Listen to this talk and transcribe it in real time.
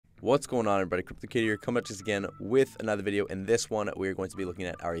What's going on, everybody? CryptoKid here, coming at us again with another video. In this one, we are going to be looking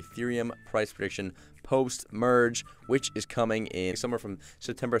at our Ethereum price prediction post-merge, which is coming in somewhere from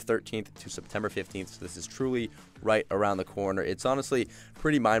September 13th to September 15th. So this is truly right around the corner. It's honestly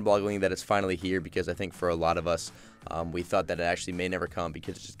pretty mind-boggling that it's finally here, because I think for a lot of us, we thought that it actually may never come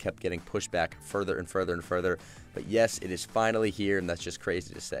because it just kept getting pushed back further and further and further. But yes, it is finally here, and that's just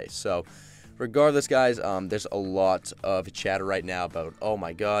crazy to say. So regardless, guys, there's a lot of chatter right now about, oh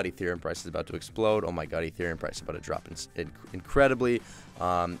my god, Ethereum price is about to explode. Oh my god, Ethereum price is about to drop incredibly.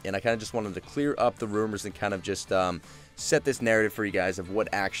 And I kind of just wanted to clear up the rumors and kind of just set this narrative for you guys of what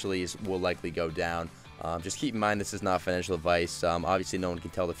actually will likely go down. Just keep in mind, this is not financial advice. Obviously, no one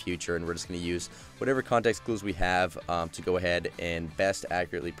can tell the future, and we're just going to use whatever context clues we have to go ahead and best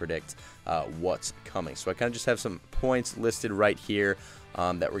accurately predict what's coming. So I kind of just have some points listed right here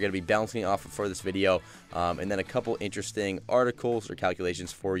that we're going to be bouncing off of for this video, and then a couple interesting articles or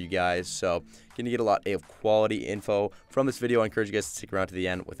calculations for you guys. So going to get a lot of quality info from this video. I encourage you guys to stick around to the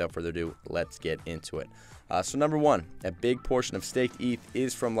end. Without further ado, let's get into it. So number one, a big portion of staked ETH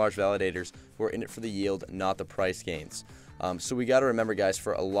is from large validators who are in it for the yield, not the price gains. So we got to remember, guys,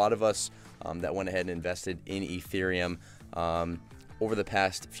 for a lot of us that went ahead and invested in Ethereum over the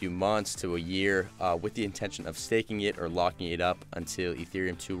past few months to a year with the intention of staking it or locking it up until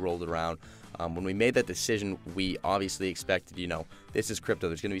Ethereum 2 rolled around. When we made that decision, we obviously expected, this is crypto.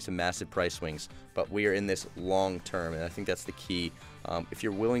 There's going to be some massive price swings, but we are in this long term, and I think that's the key. If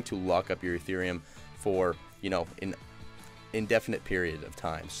you're willing to lock up your Ethereum for, an indefinite period of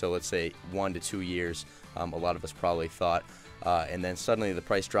time, so let's say 1 to 2 years, a lot of us probably thought, and then suddenly the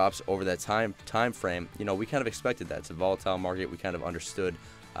price drops over that time frame. We kind of expected that. It's a volatile market. We kind of understood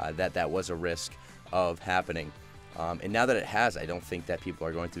that was a risk of happening. And now that it has, I don't think that people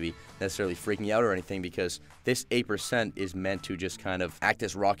are going to be necessarily freaking out or anything, because this 8% is meant to just kind of act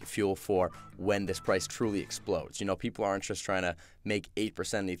as rocket fuel for when this price truly explodes. People aren't just trying to make 8%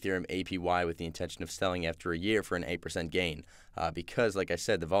 Ethereum APY with the intention of selling after a year for an 8% gain. Because, like I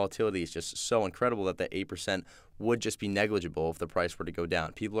said, the volatility is just so incredible that the 8% would just be negligible if the price were to go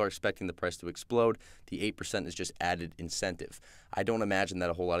down. People are expecting the price to explode. The 8% is just added incentive. I don't imagine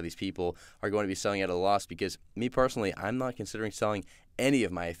that a whole lot of these people are going to be selling at a loss, because me personally, I'm not considering selling any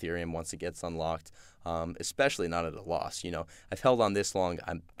of my Ethereum once it gets unlocked, especially not at a loss. I've held on this long.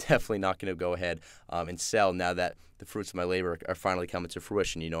 I'm definitely not going to go ahead and sell now that the fruits of my labor are finally coming to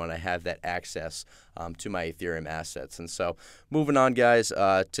fruition, and I have that access to my Ethereum assets. And so moving on, guys,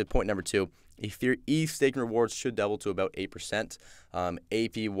 to point number two. ETH staking rewards should double to about 8%.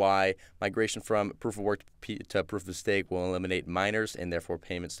 APY migration from proof of work to proof of stake will eliminate miners, and therefore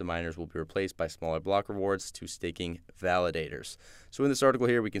payments to miners will be replaced by smaller block rewards to staking validators. So in this article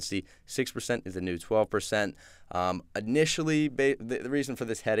here, we can see 6% is the new 12%. Initially, the reason for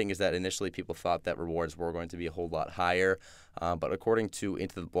this heading is that initially people thought that rewards were going to be a whole lot higher. But according to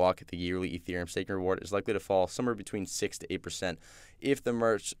Into the Block, the yearly Ethereum staking reward is likely to fall somewhere between 6 to 8% if the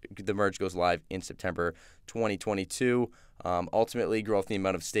merge goes live in September 2022. Ultimately, growth in the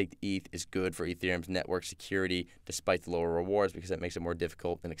amount of staked ETH is good for Ethereum's network security, despite the lower rewards, because it makes it more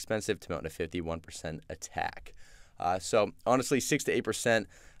difficult and expensive to mount a 51% attack. So honestly, 6 to 8%,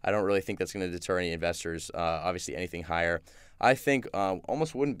 I don't really think that's going to deter any investors. Obviously, anything higher, I think,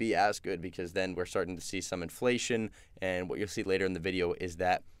 almost wouldn't be as good, because then we're starting to see some inflation, and what you'll see later in the video is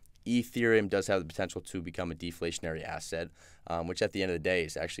that Ethereum does have the potential to become a deflationary asset, which at the end of the day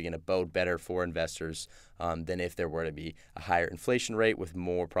is actually going to bode better for investors than if there were to be a higher inflation rate with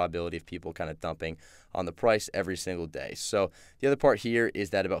more probability of people kind of dumping on the price every single day. So the other part here is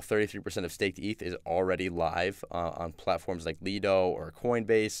that about 33% of staked ETH is already live on platforms like Lido or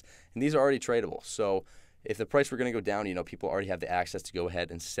Coinbase, and these are already tradable. So if the price were going to go down, people already have the access to go ahead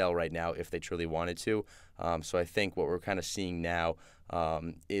and sell right now if they truly wanted to. So I think what we're kind of seeing now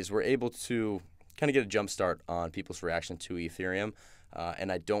is we're able to kind of get a jump start on people's reaction to Ethereum.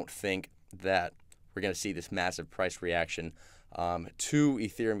 And I don't think that we're going to see this massive price reaction to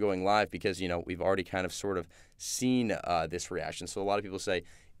Ethereum going live, because, we've already kind of sort of seen this reaction. So a lot of people say,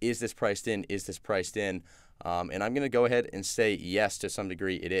 is this priced in? Is this priced in? And I'm going to go ahead and say yes, to some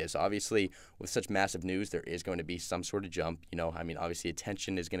degree it is. Obviously, with such massive news, there is going to be some sort of jump. Obviously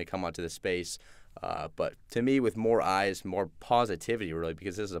attention is going to come onto the space. But to me, with more eyes, more positivity, really,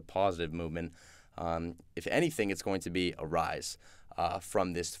 because this is a positive movement, if anything, it's going to be a rise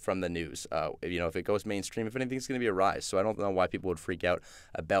from the news. If it goes mainstream, if anything, it's going to be a rise. So I don't know why people would freak out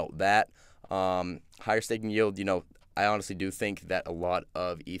about that. Higher staking yield, I honestly do think that a lot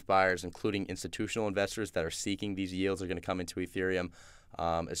of ETH buyers, including institutional investors that are seeking these yields, are going to come into Ethereum.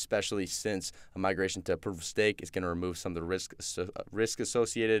 especially since a migration to proof of stake is going to remove some of the risk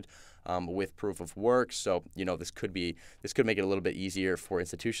associated with proof of work. So, this could make it a little bit easier for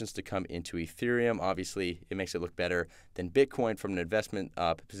institutions to come into Ethereum. Obviously, it makes it look better than Bitcoin from an investment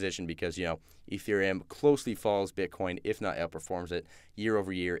position because, Ethereum closely follows Bitcoin, if not outperforms it year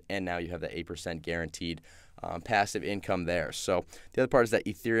over year, and now you have that 8% guaranteed passive income there. So the other part is that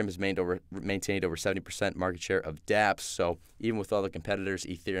Ethereum has maintained over 70% market share of dApps. So even with all the competitors,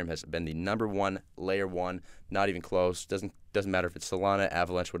 Ethereum has been the number 1 layer 1, not even close. Doesn't matter if it's Solana,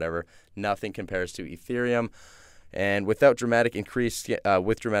 Avalanche, whatever. Nothing compares to Ethereum. And with dramatic increased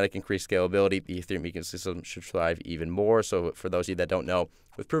scalability, the Ethereum ecosystem should thrive even more. So for those of you that don't know,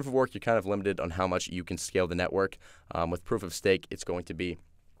 with proof of work, you're kind of limited on how much you can scale the network. With proof of stake, it's going to be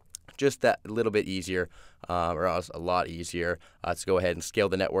just that little bit easier, or else a lot easier, to go ahead and scale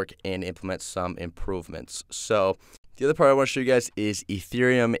the network and implement some improvements. So the other part I want to show you guys is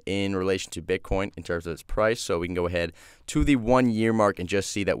Ethereum in relation to Bitcoin in terms of its price. So we can go ahead to the 1-year mark and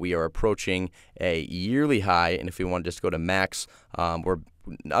just see that we are approaching a yearly high. And if we want to just go to max, we're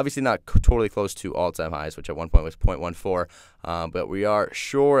obviously not totally close to all-time highs, which at one point was 0.14, but we are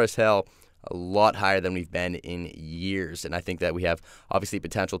sure as hell a lot higher than we've been in years. And I think that we have obviously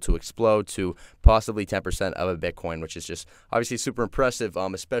potential to explode to possibly 10% of a Bitcoin, which is just obviously super impressive,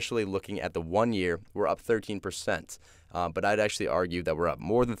 especially looking at the 1 year. We're up 13%. But I'd actually argue that we're up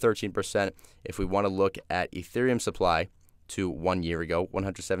more than 13% if we want to look at Ethereum supply to 1 year ago,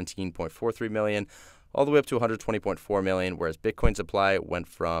 117.43 million, all the way up to 120.4 million, whereas Bitcoin supply went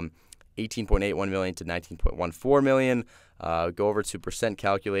from 18.81 million to 19.14 million. Go over to percent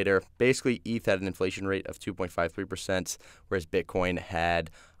calculator. Basically, ETH had an inflation rate of 2.53%, whereas Bitcoin had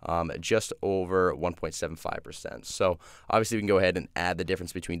just over 1.75%. So obviously, we can go ahead and add the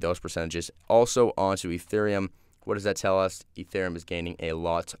difference between those percentages also onto Ethereum. What does that tell us? Ethereum is gaining a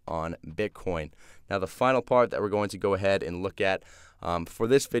lot on Bitcoin. Now, the final part that we're going to go ahead and look at for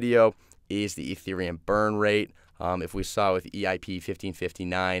this video is the Ethereum burn rate. If we saw with EIP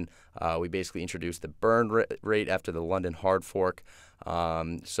 1559, we basically introduced the burn rate after the London hard fork.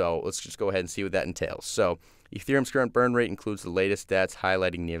 So let's just go ahead and see what that entails. So Ethereum's current burn rate includes the latest stats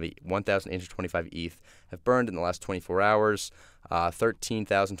highlighting nearly 1,825 ETH have burned in the last 24 hours.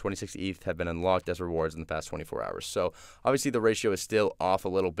 13,026 ETH have been unlocked as rewards in the past 24 hours. So obviously the ratio is still off a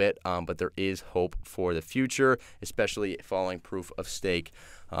little bit, but there is hope for the future, especially following proof of stake,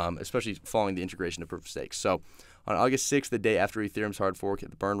 especially following the integration of proof of stake. So on August 6th, the day after Ethereum's hard fork,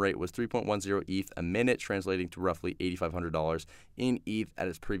 the burn rate was 3.10 ETH a minute, translating to roughly $8,500 in ETH at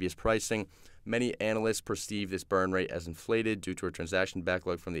its previous pricing. Many analysts perceive this burn rate as inflated due to a transaction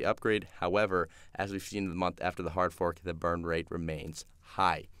backlog from the upgrade. However, as we've seen in the month after the hard fork, the burn rate remains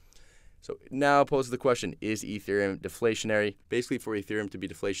high. So now poses the question, is Ethereum deflationary? Basically, for Ethereum to be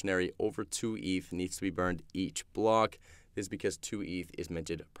deflationary, over 2 ETH needs to be burned each block. This is because 2 ETH is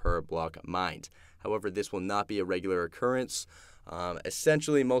minted per block mined. However, this will not be a regular occurrence.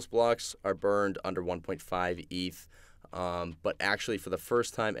 Essentially, most blocks are burned under 1.5 ETH. But actually, for the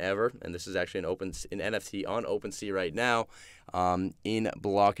first time ever, and this is actually an NFT on OpenSea right now, in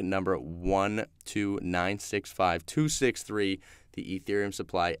block number 12965,263, the Ethereum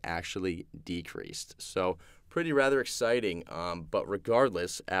supply actually decreased. So pretty rather exciting. But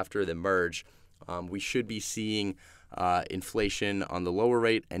regardless, after the merge, we should be seeing inflation on the lower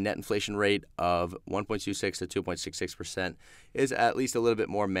rate, and net inflation rate of 1.26 to 2.66% is at least a little bit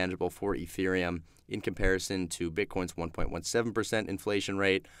more manageable for Ethereum in comparison to Bitcoin's 1.17% inflation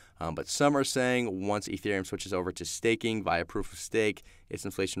rate. But some are saying once Ethereum switches over to staking via proof of stake, its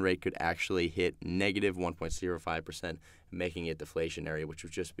inflation rate could actually hit negative 1.05%, making it deflationary, which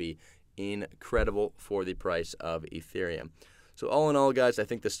would just be incredible for the price of Ethereum. So all in all, guys, I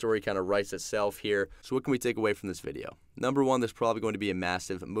think the story kind of writes itself here. So what can we take away from this video? Number one, there's probably going to be a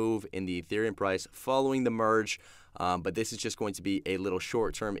massive move in the Ethereum price following the merge, but this is just going to be a little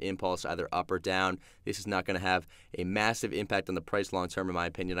short-term impulse, either up or down. This is not going to have a massive impact on the price long-term, in my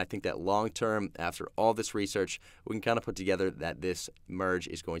opinion. I think that long-term, after all this research, we can kind of put together that this merge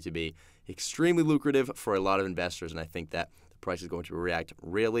is going to be extremely lucrative for a lot of investors, and I think that the price is going to react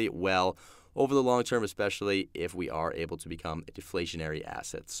really well over the long term, especially if we are able to become a deflationary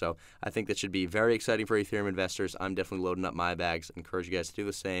asset. So I think that should be very exciting for Ethereum investors. I'm definitely loading up my bags. I encourage you guys to do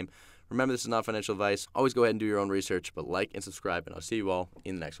the same. Remember, this is not financial advice. Always go ahead and do your own research, but like and subscribe, and I'll see you all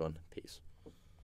in the next one. Peace.